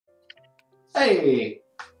Hey!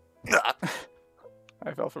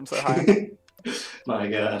 I fell from so high. My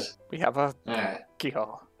god. We have a Alright.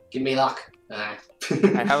 keyhole. Give me luck. Ah.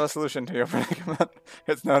 I have a solution to your predicament.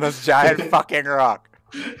 It's known as giant fucking rock.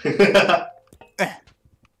 That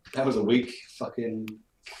was a weak fucking...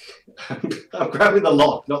 I'm grabbing the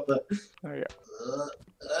lock, not the... There you go.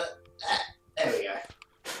 There we go.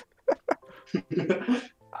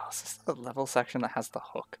 Oh, is this the level section that has the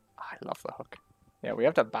hook? I love the hook. Yeah, we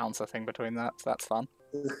have to bounce a thing between that, so that's fun.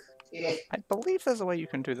 Yeah. I believe there's a way you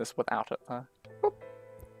can do this without it, though. Oop.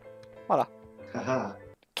 Voila. Haha.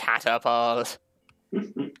 Catapult!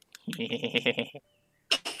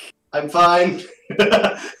 I'm fine.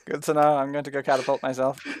 Good to know, I'm going to go catapult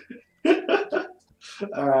myself.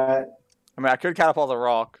 Alright. I mean, I could catapult a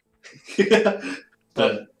rock.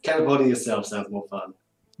 But catapulting yourself sounds more fun.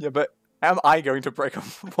 Yeah, but am I going to break a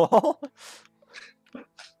wall?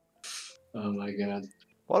 Oh my god.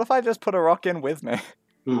 What if I just put a rock in with me?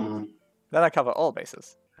 Hmm. Then I cover all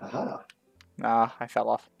bases. Aha. Nah, I fell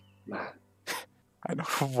off. Man. I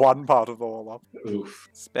knocked one part of the wall off. Oof.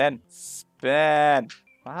 Spin. Spin.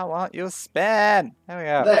 Why won't you spin? There we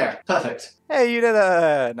go. There. Perfect. Hey, you did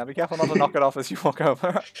it! Now be careful not to knock it off as you walk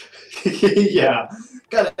over. Yeah.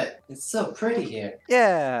 Got it. It's so pretty here.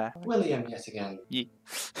 Yeah. William yet again.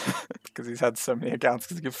 Because he's had so many accounts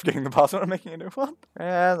because he keeps forgetting the password and making a new one.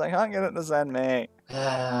 Yes, I can't get it to send me.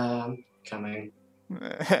 Coming.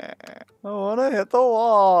 I want to hit the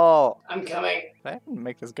wall. I'm coming. Did I even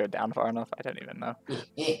make this go down far enough? I don't even know.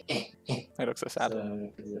 It looks so sad.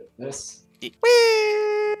 So, is it this?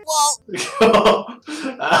 Whee! Whoa!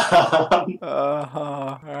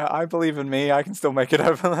 I believe in me. I can still make it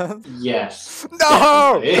over that. Yes.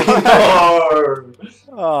 No! No!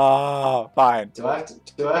 Oh, fine. Do I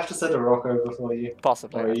have to send a rock over for you?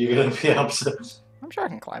 Possibly. Or are you gonna be able to? I'm sure I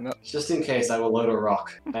can climb it. Just in case, I will load a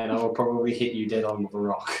rock, and I will probably hit you dead on with a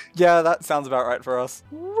rock. Yeah, that sounds about right for us.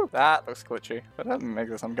 Woo, that looks glitchy. If I don't make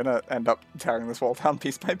this, I'm gonna end up tearing this wall down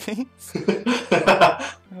piece by piece.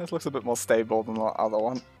 This looks a bit more stable than the other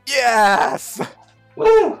one. Yes!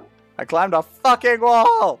 Woo! I climbed a fucking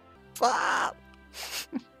wall! Ah!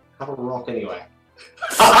 Have a rock anyway.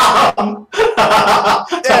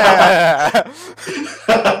 Yeah!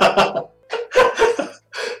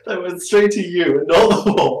 That went straight to you and not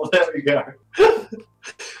the wall. There we go.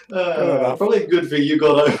 Probably good for you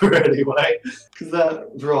got over anyway, because that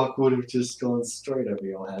rock would have just gone straight over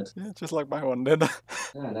your head. Yeah, just like my one did.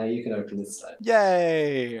 Now you can open this side.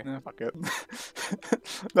 Yay! Oh, fuck it.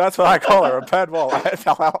 That's what I call a repaired wall. I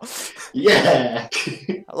fell out. Yeah!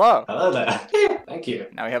 Hello. Hello there. Thank you.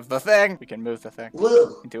 Now we have the thing. We can move the thing.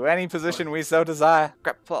 Woo! Into any position we so desire.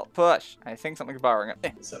 Grab, pull, push. I think something's borrowing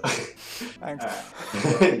it. So, Thanks.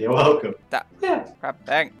 you're welcome. That. Yeah. Grab,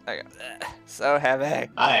 bang. There you go. So heavy.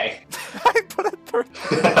 Hi. I put it through.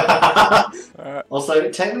 Also,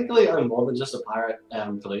 technically, I'm more than just a pirate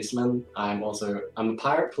policeman. I'm a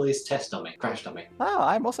pirate police test dummy, crash dummy. Oh,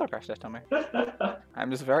 I'm also a crash test dummy. I'm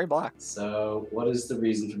just very black. So, what is the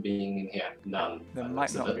reason for being in here? None. There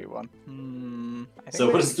might not be one. I think So,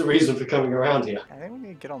 what is the reason for coming around here? I think we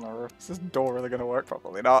need to get on the roof. Is this door really going to work?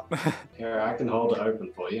 Probably not. Here, I can hold it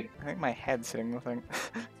open for you. I think my head's hitting the thing.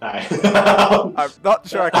 Hi. I'm not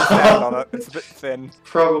sure I can stand on it. It's a bit thin.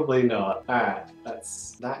 Probably not. Alright,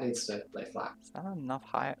 that needs to lay flat. Is that enough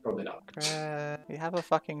height? Probably not. We have a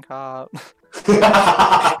fucking cart.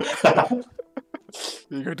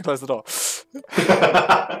 You're going to close the door.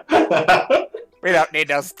 We don't need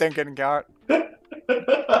no stinking cart.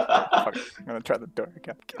 Fuck it, I'm gonna try the door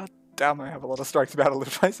again. God damn, I have a lot of strikes about to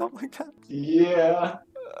lift myself like that. Yeah.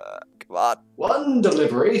 Come on. One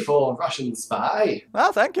delivery for Russian spy.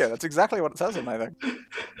 Well, thank you. That's exactly what it says on my thing.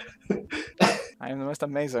 I am the most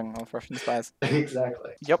amazing of Russian spies.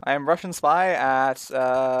 Exactly. Yep, I am Russian spy at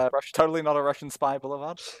totally not a Russian spy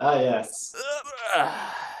boulevard. Ah, yes.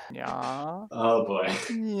 Yeah. Oh boy.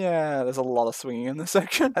 Yeah, there's a lot of swinging in this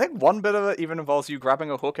section. I think one bit of it even involves you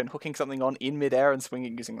grabbing a hook and hooking something on in midair and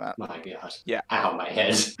swinging using that. My god. Yeah. Ow, my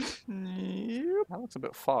head. Yep. That looks a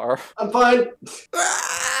bit far. I'm fine.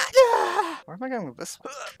 Where am I going with this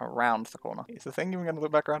one? Around the corner. Is the thing even going to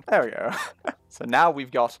look back around? There we go. So now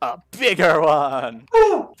we've got a bigger one.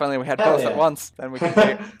 If only we had Hell both yeah. at once, then we could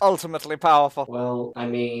be ultimately powerful. Well, I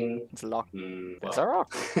mean... It's locked. well, It's a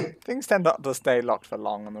rock. Things tend not to stay locked for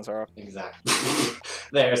long on this rock. exactly.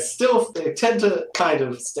 They tend to kind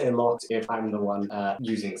of stay locked if I'm the one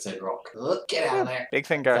using said rock. Get out of there. Big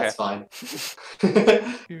thing go That's here.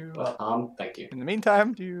 fine. Well, thank you. In the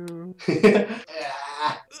meantime, you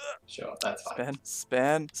Sure, that's fine.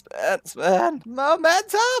 spin.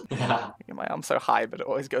 Momentum! Get my arm I'm so high, but it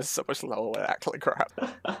always goes so much lower when I actually grab.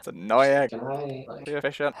 It's annoying. Can I, like... Be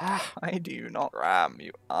efficient. I do not ram,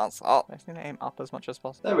 you asshole. I just need to aim up as much as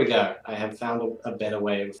possible. There we go. I have found a better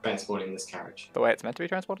way of transporting this carriage. The way it's meant to be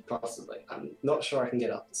transported? Possibly. I'm not sure I can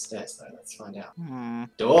get up the stairs though. Let's find out. Hmm.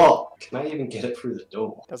 Door! Can I even get it through the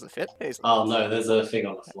door? Does it fit? Oh no, there's a thing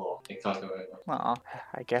on the floor. It can't go over. Aw,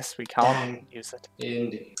 I guess we can't use it.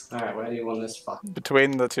 Indeed. Alright, where do you want this fuck?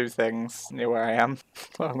 Between the two things near where I am,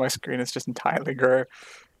 my screen is just entirely grey.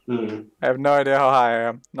 Hmm. I have no idea how high I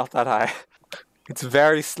am. Not that high. It's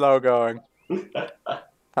very slow going.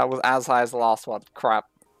 That was as high as the last one. Crap.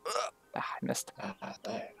 I missed.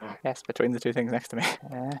 There. Alright. Yes, between the two things next to me.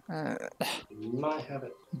 You might have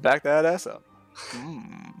it. Back that ass up.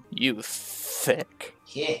 You thick.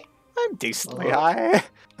 Yeah. I'm decently high.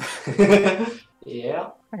 Yeah.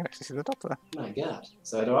 I can actually see the top there. My god.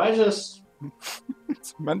 So do I just...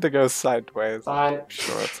 It's meant to go sideways. Fine. I'm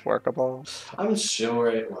sure it's workable. I'm sure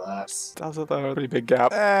it works. Does it though? Pretty big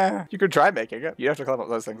gap. You could try making it. You have to climb up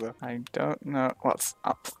those things though. I don't know what's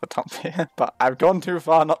up the top here, but I've gone too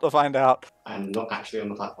far not to find out. I'm not actually on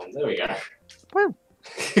the platform. There we go. Woo.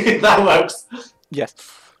 That works. Yes.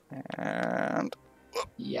 And...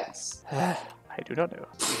 Yes. I do not know.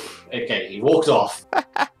 Okay, he walked off.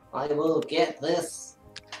 I will get this.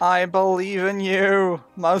 I believe in you,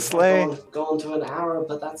 mostly. Gone to an hour,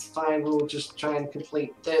 but that's fine. We'll just try and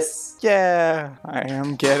complete this. Yeah, I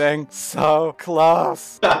am getting so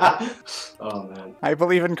close. Oh man. I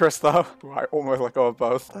believe in Chris though. Ooh, I almost let go of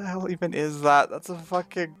both. What the hell even is that? That's a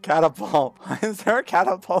fucking catapult. Is there a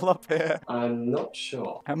catapult up here? I'm not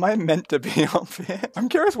sure. Am I meant to be up here? I'm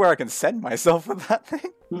curious where I can send myself with that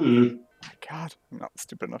thing. Hmm. My god, I'm not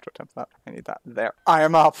stupid enough to attempt that. I need that. There. I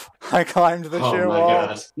am up. I climbed the sheer my wall.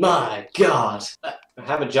 god. My god. I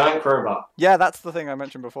have a giant crowbar. Yeah, that's the thing I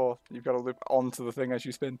mentioned before. You've got to loop onto the thing as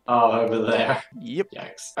you spin. Oh, over there. Yep.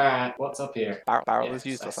 Yikes. Alright, what's up here? Barrel Yes, is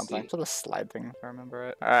used I or something. see. Sort of slide thing, if I remember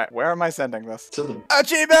it. Alright, where am I sending this? To the...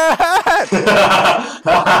 Achievement!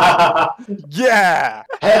 Yeah!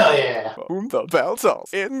 Hell yeah! Boom the bell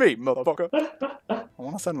tolls. In me, motherfucker. I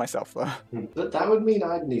want to send myself though. But that would mean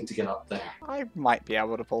I'd need to get up there. I might be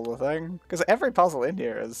able to pull the thing. Because every puzzle in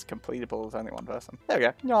here is completable with only one person. There we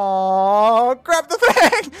go. No, grab the thing!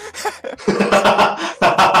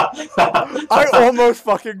 I almost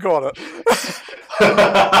fucking got it.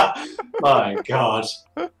 My god.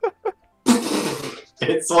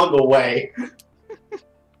 It swung away.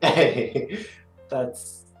 Hey,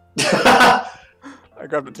 that's... I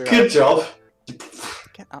grabbed it too hard. Good job.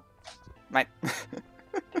 Get up. Mate.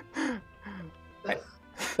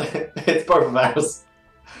 It's both of ours.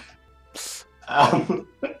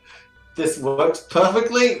 This works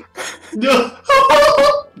perfectly. No.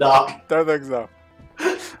 No. Don't think so.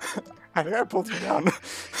 I think I pulled you down.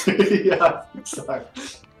 Yeah, sorry.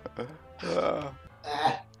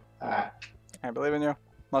 I believe in you.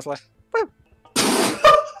 Mostly.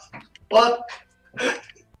 What?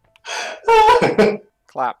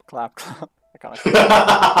 Clap, clap, clap. I can't.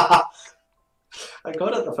 I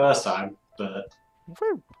got it the first time, but...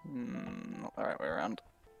 Woo. Not the right way around.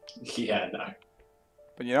 Yeah, no.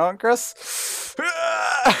 But you know what, Chris?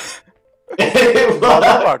 It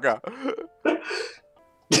Motherfucker.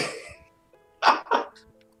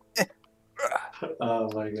 Oh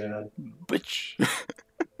my god. Bitch.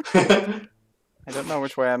 I don't know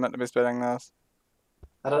which way I'm meant to be spinning this.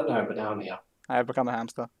 I don't know, but now I'm here. I have become a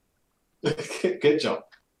hamster. Good job.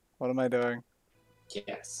 What am I doing?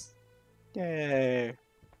 Yes. Yay.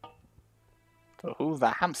 So who the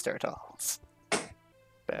hamster dolls?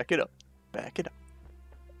 Back it up. Back it up.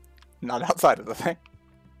 Not outside of the thing.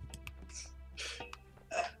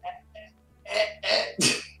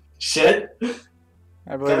 Shit.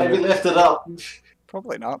 I believe Can I be you. lifted up?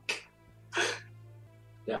 Probably not.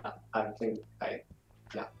 Yeah, I think I...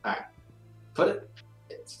 Yeah, alright. Put it...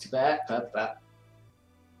 It's too bad. What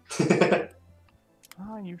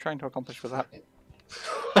are you trying to accomplish with that?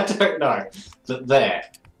 I don't know. But there.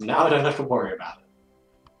 Now I don't have to worry about it.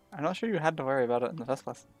 I'm not sure you had to worry about it in the first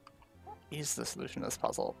place. What is the solution to this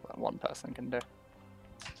puzzle that one person can do?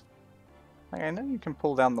 Like, I know you can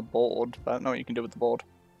pull down the board, but I don't know what you can do with the board.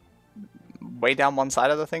 Way down one side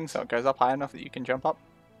of the thing so it goes up high enough that you can jump up?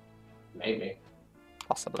 Maybe.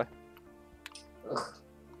 Possibly. Ugh.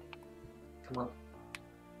 Come on.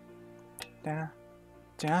 Ja.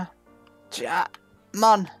 Ja. Ja.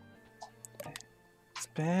 Man.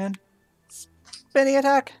 Spin. Spinny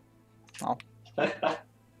attack. Oh.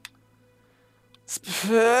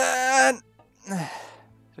 Spin.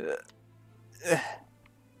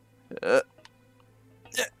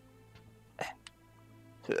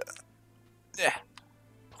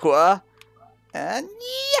 Quoi? And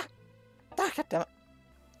yeah! Ah, God damn it.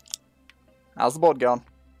 How's the board going?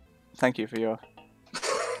 Thank you for your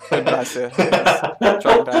advice here.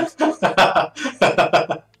 Trying times.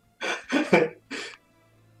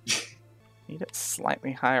 Need it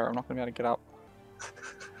slightly higher. I'm not going to be able to get up.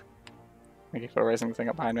 Thank you for raising the thing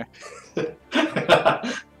up behind me.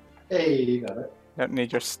 Hey, you got it. Don't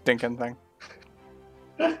need your stinking thing.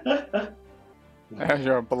 There's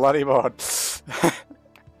your bloody board.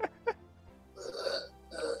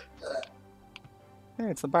 Hey,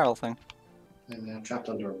 it's the barrel thing. I'm trapped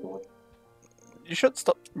under a board. You should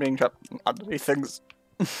stop being trapped underneath things.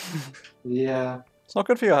 Yeah. It's not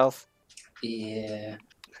good for your health. Yeah.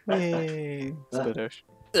 Hey, Spidoosh.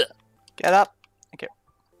 Get up. Okay.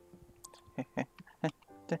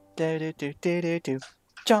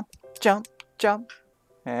 Jump, jump, jump.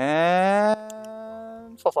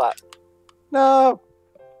 And fall flat. No!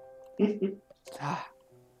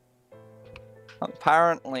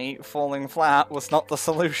 Apparently, falling flat was not the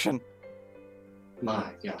solution.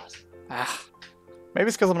 My God. Maybe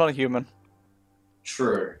it's because I'm not a human.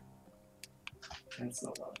 True. That's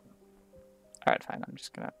not bad. Alright, fine. I'm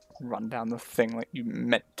just gonna run down the thing like you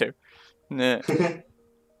meant to. Nah.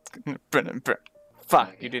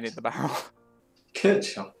 Fuck, you do need the barrel. Good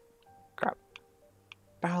job. Crap.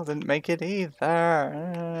 Barrel didn't make it either.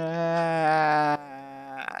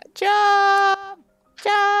 Jump!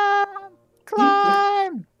 Jump!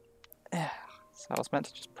 Climb! So I was meant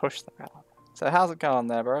to just push the barrel. So how's it going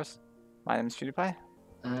there, bros? My name's PewDiePie.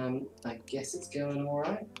 I guess it's going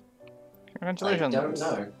alright. Congratulations. I don't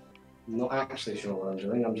know. I'm not actually sure what I'm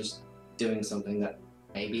doing. I'm just doing something that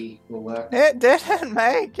maybe will work. It didn't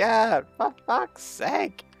make it! For fuck's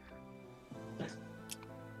sake!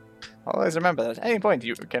 Always remember that at any point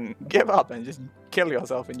you can give up and just kill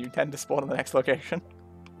yourself and you tend to spawn in the next location.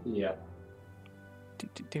 Yeah.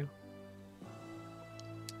 Do.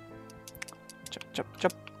 Jump, jump,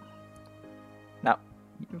 jump. Now,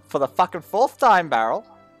 for the fucking 4th time, barrel.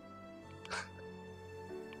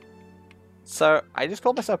 So, I just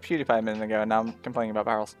called myself PewDiePie a minute ago and now I'm complaining about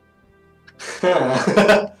barrels.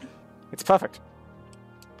 It's perfect.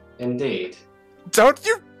 Indeed. Don't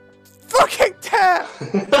you fucking dare!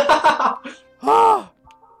 Oh,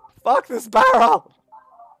 fuck this barrel!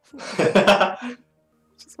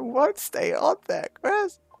 Just won't stay on there,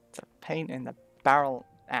 Chris. It's a pain in the barrel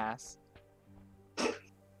ass.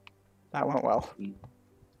 That went well.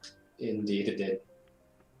 Indeed it did.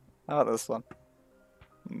 How about this one?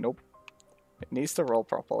 Nope. It needs to roll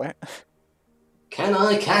properly. Can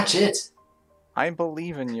I catch it? I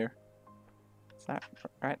believe in you. Is that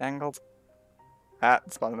right angled? Ah,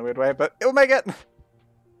 it's spun in a weird way, but it'll make it!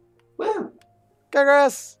 Woo! Go,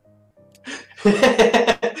 Chris!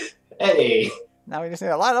 Hey! Now we just need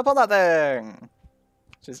to line up on that thing!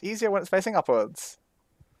 Which is easier when it's facing upwards.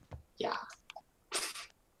 Yeah.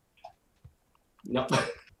 Nope.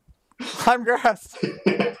 I'm Chris!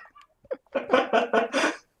 Climb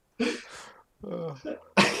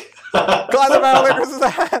the barrel in Chris's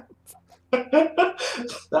hand!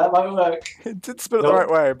 That might work. It did spin it the right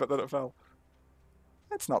way, but then it fell.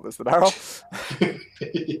 It's not this, the barrel.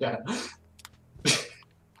 Yeah.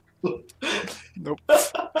 Nope.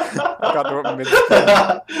 I can't do it mid-spin.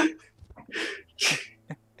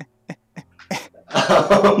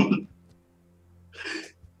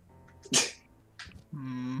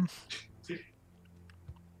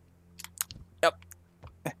 Yep.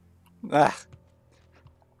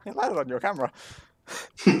 It landed on your camera.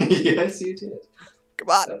 Yes, you did. Come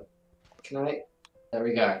on. So, can I? There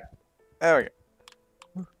we go. There we go.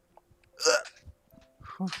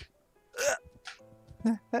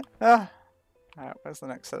 Alright, where's the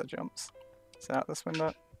next set of jumps? Is it out this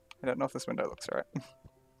window? I don't know if this window looks right.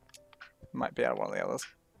 Might be out one of the others.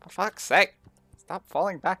 For fuck's sake! Stop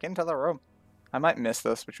falling back into the room. I might miss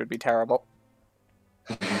this, which would be terrible.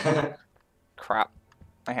 Crap.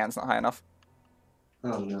 My hand's not high enough.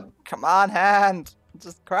 Oh no. Come on, hand!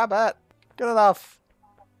 Just grab it! Good enough!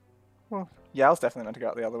 Well, yeah, I was definitely meant to go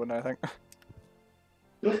out the other window, I think.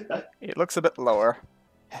 It looks a bit lower.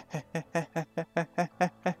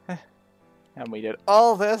 And we did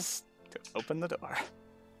all this to open the door.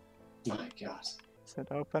 My God. Is it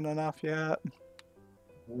open enough yet?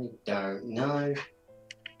 I don't know.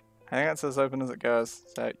 I think that's as open as it goes,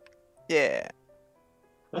 so yeah.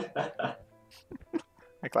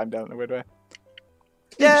 I climbed down in a weird way.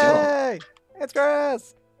 Good Yay! job. It's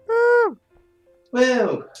Chris! Woo!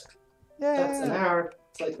 Woo! Yay! That's an hour.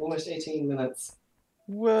 It's like almost 18 minutes.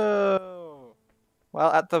 Whoa!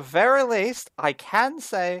 Well, at the very least, I can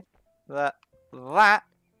say that that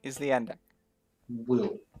is the ending.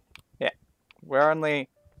 Woo. We're only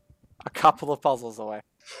a couple of puzzles away.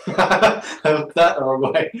 I went that the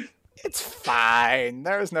wrong way. It's fine.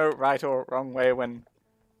 There is no right or wrong way when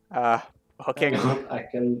hooking. Hang on, I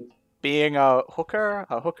can... Being a hooker,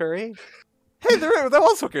 a hookery. Hey, there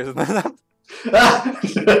was hookers in there.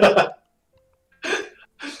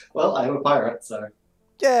 Well, I'm a pirate, so...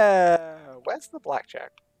 Yeah, where's the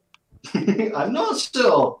blackjack? I'm not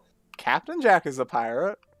sure. Captain Jack is a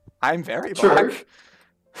pirate. I'm very True. black.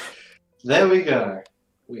 There we go.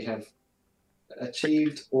 We have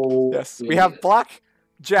achieved all... Yes, we have black,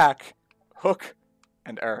 Jack, hook,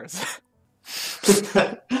 and Urs.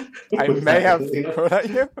 I may have thrown at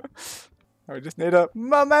you. I just need a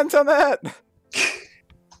momentum hit.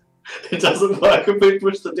 It doesn't work if we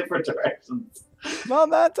push the different directions.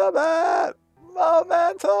 Momentum hit.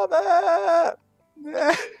 Momentum hit.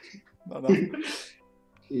 Yeah. No.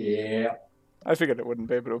 Yeah. I figured it wouldn't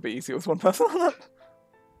be, but it would be easy with one person on it.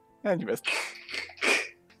 And you missed.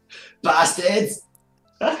 Bastards!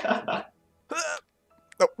 Nope.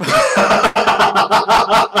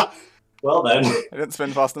 Well then. I didn't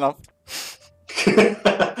spin fast enough.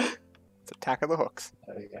 It's Attack of the Hooks.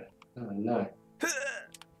 There we go. Oh no.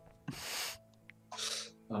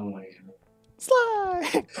 Oh my god.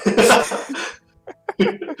 Slide!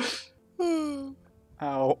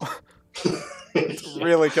 Ow. It's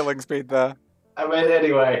really killing speed there. I made it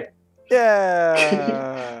anyway.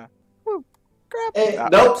 Yeah! Woo. Grab Hey,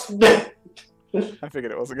 that. nope. I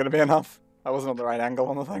figured it wasn't going to be enough. I wasn't on the right angle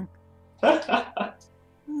on the thing. Oh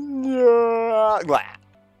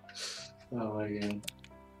my god.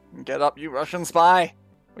 Get up, you Russian spy!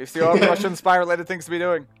 We still have Russian spy-related things to be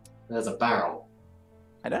doing. There's a barrel.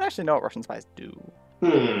 I don't actually know what Russian spies do.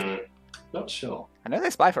 Not sure. I know they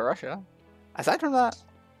spy for Russia. Aside from that...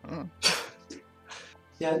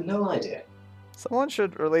 Yeah, no idea. Someone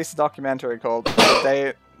should release a documentary called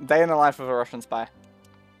Day in the Life of a Russian Spy.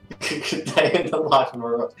 Day in the life of a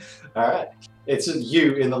Russian... Alright. It's just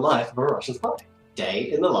you in the life of a Russian spy.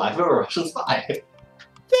 Day in the life of a Russian spy.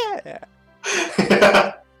 Yeah!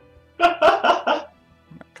 I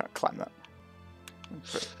can't climb that.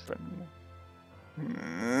 Fine.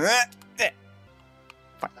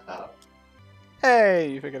 Oh,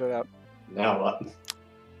 Hey, you figured it out. now what?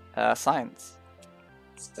 Science.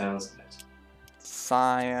 Sounds good.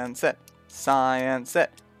 Science it. Science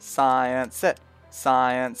it. Science it.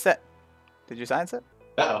 Science it. Did you science it?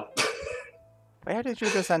 Uh-oh. Where did you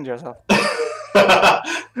just send yourself? I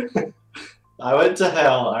went to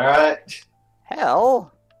hell, alright?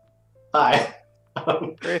 Hell? Hi.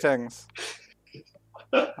 Greetings.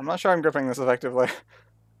 I'm not sure I'm gripping this effectively.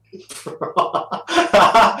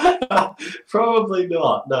 Probably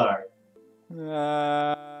not, no.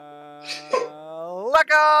 Let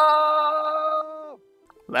go!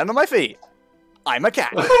 Land on my feet. I'm a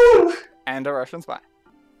cat. And a Russian spy.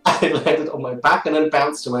 I landed on my back and then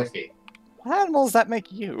bounced to my feet. What animals does that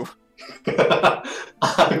make you?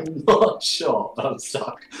 I'm not sure, but I'm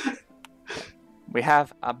stuck. We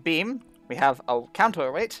have a beam, we have a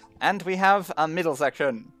counterweight, and we have a middle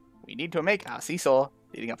section. We need to make a seesaw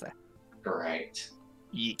leading up there. Great.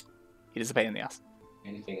 Yeet. It is a pain in the ass.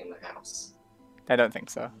 Anything in the house? I don't think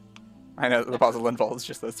so. I know that the puzzle involves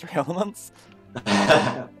just those 3 elements.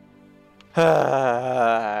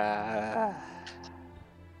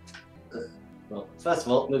 Well, first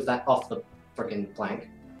of all, move that off the friggin' plank.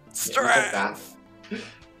 Strength!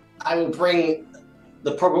 I will bring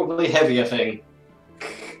the probably heavier thing.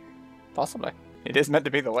 Possibly. It is meant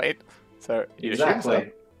to be the weight, so you assume Exactly.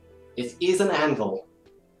 so. It is an anvil.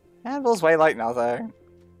 Anvils weigh like nothing.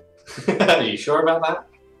 Are you sure about that?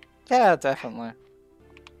 Yeah, definitely.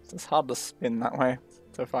 It's hard to spin that way,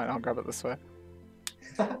 so fine, I'll grab it this way.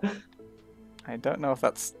 I don't know if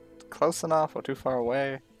that's close enough or too far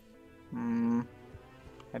away.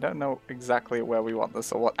 I don't know exactly where we want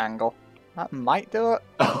this or what angle. That might do it.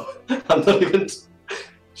 Oh, I'm not even...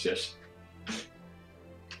 Shush.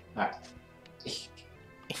 Alright.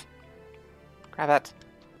 Grab it.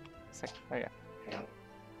 Oh yeah. Hang on.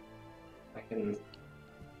 I can...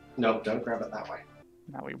 No, don't grab it that way.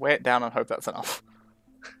 Now we weigh it down and hope that's enough.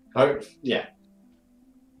 Oh, yeah.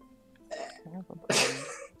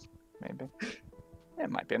 Maybe. It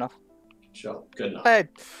might be enough. Sure, good enough. Hey!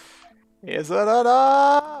 Is it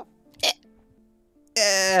enough?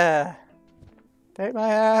 Yeah! Take my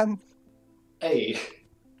hand. Hey.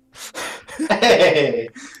 Hey!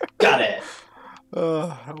 Got it!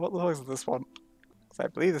 What the fuck is this one? Because I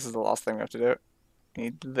believe this is the last thing we have to do. We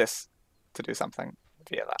need this to do something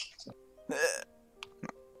via that.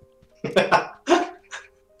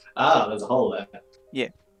 Ah, there's a hole there. Yeah.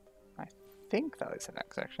 I think that is the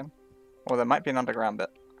next section. Or there might be an underground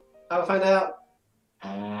bit. I'll find out.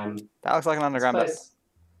 That looks like an underground bit.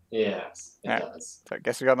 Yes, it Alright. does. So I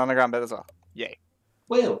guess we got an underground bit as well. Yay.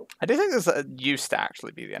 Well. I do think this used to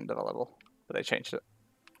actually be the end of the level, but they changed it.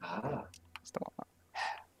 Ah. Still want that.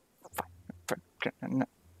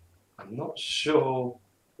 I'm not sure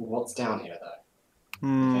what's down here though.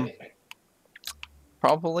 If anything.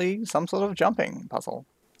 Probably some sort of jumping puzzle.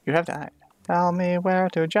 You have died. Tell me where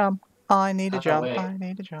to jump. I need to jump. I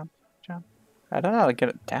need to jump. Jump. I don't know how to get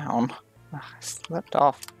it down. I slipped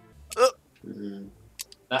off.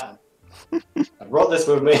 I brought this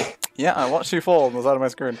with me. Yeah, I watched you fall on the side of my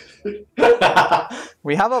screen.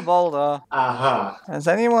 We have a boulder. Has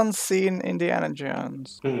anyone seen Indiana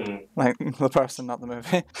Jones? Like, the person, not the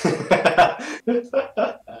movie.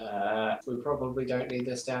 We probably don't need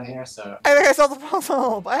this down here, so... I think I saw the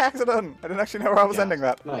puzzle by accident! I didn't actually know where I was ending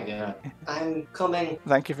that. My god. I'm coming.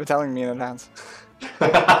 Thank you for telling me in advance.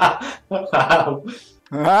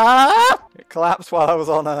 Ah! It collapsed while I was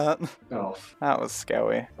on it. Oh. That was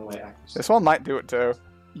scary. Oh, wait, this one might do it too.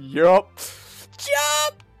 Yup.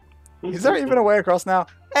 Jump! Is there even a way across now?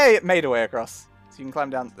 Hey, it made a way across. So you can climb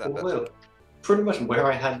down that bit. Well, pretty much where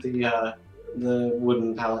I had the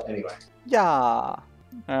wooden pallet anyway. Yeah.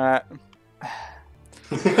 Alright.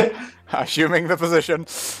 Assuming the position.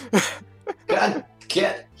 God,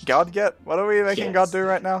 get! God get? What are we making God do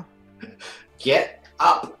right now? Get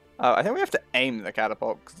up! Oh, I think we have to aim the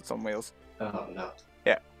catapult because it's on wheels. Oh, no.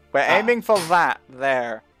 Yeah. We're aiming for that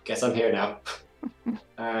there. Guess I'm here now.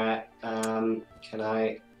 Alright, can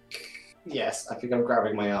I... Yes, I think I'm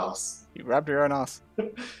grabbing my ass. You grabbed your own ass.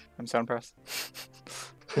 I'm so impressed.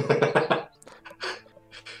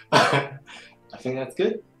 I think that's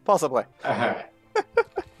good. Possibly. Alright.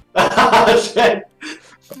 Oh, shit!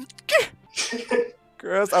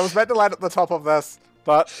 Chris, I was meant to land at the top of this,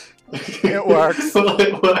 but it works. Well,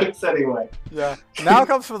 it works anyway. Yeah. Now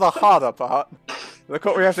comes for the harder part. Look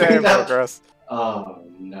what we have to aim for, Chris. Oh,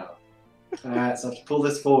 no. Alright, so I have to pull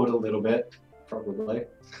this forward a little bit. Probably.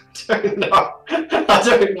 I don't know. I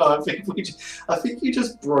don't know. I think you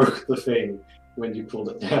just broke the thing when you pulled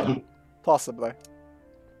it down. Possibly.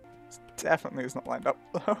 It definitely is not lined up,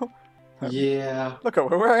 though. Yeah. Look at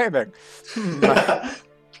where we're aiming. That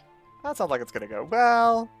sounds like it's gonna go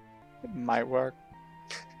well. It might work.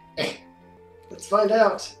 Let's find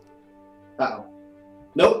out. Uh-oh.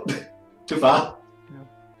 Nope. Too far.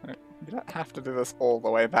 Yeah. You don't have to do this all the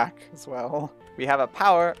way back as well. We have a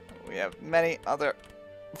power. We have many other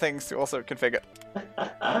things to also configure.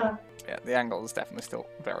 Yeah, the angle is definitely still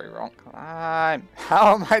very wrong.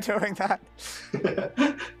 How am I doing that?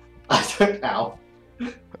 I don't know.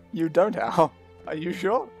 You don't, Al. Are you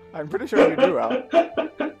sure? I'm pretty sure you do, Al.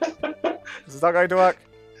 This is not going to work.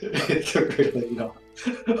 It's really not.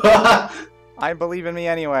 I believe in me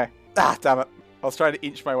anyway. Ah, damn it. I was trying to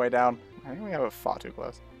inch my way down. I think we have it far too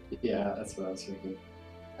close. Yeah, that's what I was thinking.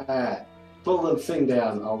 Pull the thing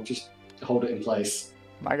down. I'll just hold it in place.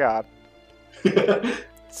 My god.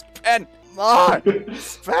 Spin! More!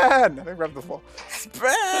 Spin! I think we're on the floor.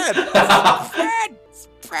 Spin! Spin!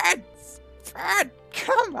 Spin! Spin!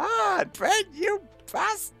 Come on, Brent, you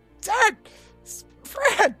bastard!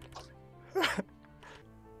 Spin! Cut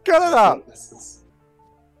it up! This is...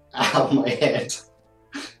 Ow, my head.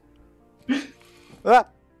 Ah.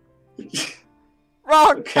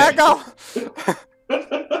 Wrong! Okay. Angle!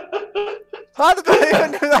 How did I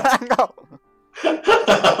even do that angle?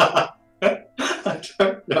 I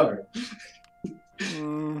don't know.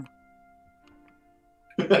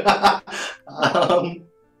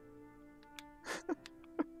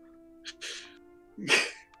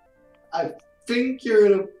 I think you're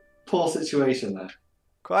in a poor situation there.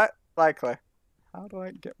 Quite likely. How do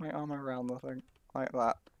I get my arm around the thing like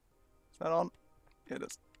that? Is that on? It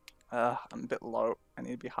is. I'm a bit low. I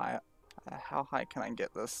need to be higher. How high can I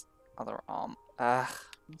get this other arm? I'm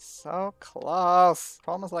so close.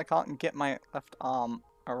 Problem is I can't get my left arm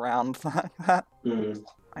around like that.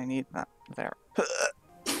 I need that there.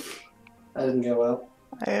 That didn't go well.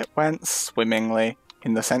 It went swimmingly,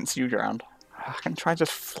 in the sense you drowned. I can try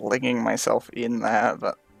just flinging myself in there,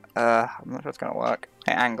 but I'm not sure it's going to work.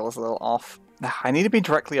 My angle is a little off. I need to be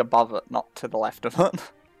directly above it, not to the left of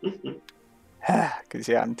it. Because,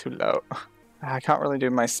 yeah, I'm too low. I can't really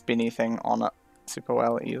do my spinny thing on it super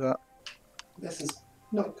well either. This is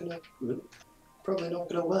not gonna... probably not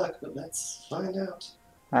gonna work, but let's find out.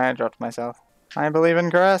 I dropped myself. I believe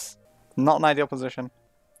in Chris. Not an ideal position.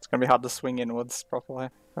 It's gonna be hard to swing inwards properly.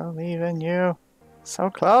 Believe in you.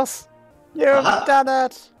 So close. You've done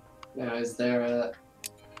it! Now, is there a...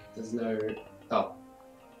 There's no... Oh.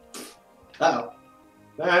 Uh-oh.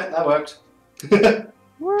 Alright, that worked.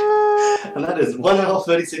 Woo! And that is 1 hour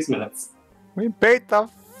 36 minutes. We beat the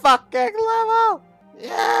fucking level!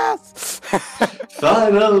 Yes!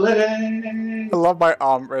 Finally! I love my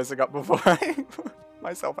arm raising up before I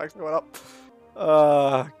myself actually went up.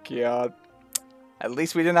 Oh, God. At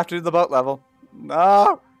least we didn't have to do the boat level.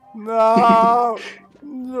 No! No!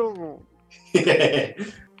 No! Yeah.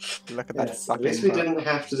 Look at that Yes, fucking at least we boat. didn't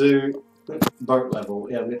have to do boat level.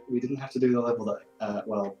 Yeah, we didn't have to do the level that,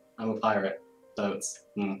 well, I'm a pirate, so it's...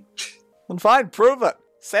 Then fine, prove it!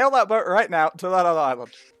 Sail that boat right now to that other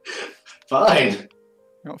island. Fine!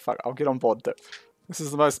 Oh, fuck, I'll get on board though. This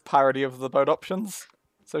is the most piratey of the boat options,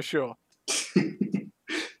 so sure.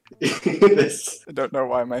 This... I don't know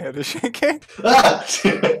why my head is shaking. Ah!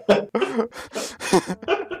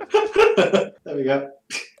 There we go.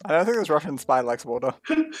 I don't think this Russian spy likes water.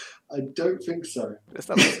 I don't think so. This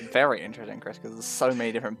stuff is very interesting, Chris, because there's so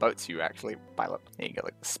many different boats you actually pilot. You get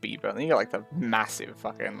like the speedboat, and you get like the massive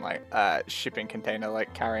fucking like shipping container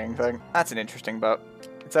like carrying thing. That's an interesting boat.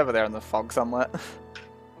 It's over there in the fog somewhere.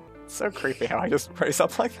 It's so creepy how I just raise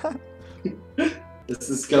up like that. This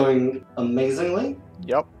is going amazingly.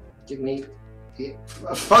 Yup. Give me... Yeah.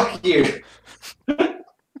 Fuck you!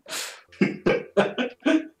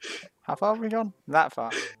 How far have we gone? That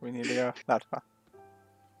far. We need to go that far.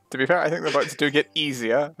 To be fair, I think the boats do get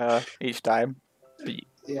easier each time. But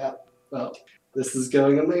Yeah, well, this is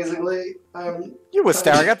going amazingly. you were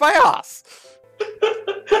staring at my ass!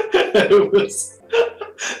 It was...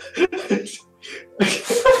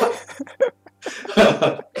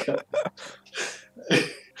 Oh, God.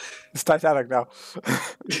 It's Titanic now.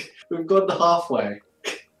 We've gone halfway.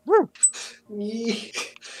 Woo! Yee.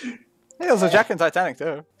 Hey, there's a Jack in Titanic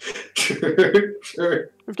too. True, true.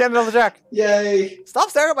 We've got another Jack. Yay! Stop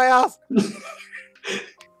staring at my ass!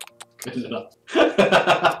 Good enough.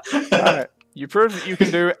 Alright, you proved that you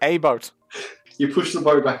can do a boat. You push the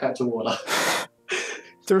boat back out to water.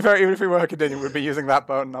 To be fair, even if we were continuing, we'd be using that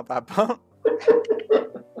boat and not that boat.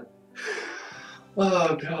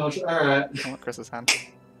 Oh god, alright. I want Chris's hand.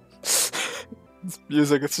 It's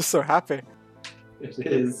music, it's just so happy. It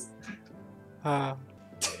is. Ah.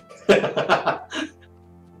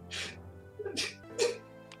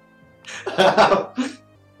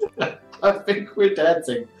 I think we're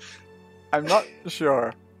dancing. I'm not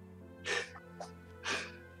sure.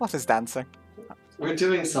 What is dancing? We're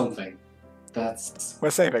doing something. That's... We're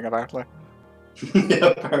saving, apparently. Yeah,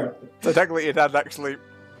 apparently. So technically it hadn't actually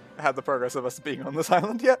had the progress of us being on this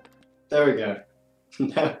island yet. There we go.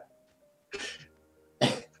 Now...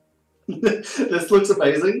 This looks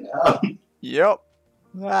amazing. Yep.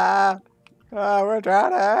 We're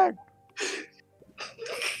drowning.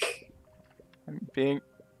 I'm being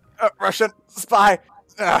a Russian spy.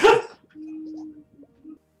 Damn.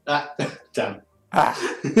 I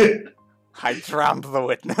drowned the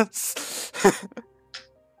witness.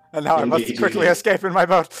 And now I must Indeed, quickly indeed. escape in my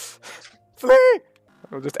boat. Flee!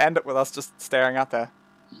 We'll just end it with us just staring out there.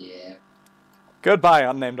 Yeah. Goodbye,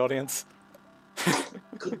 unnamed audience.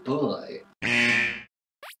 Goodbye.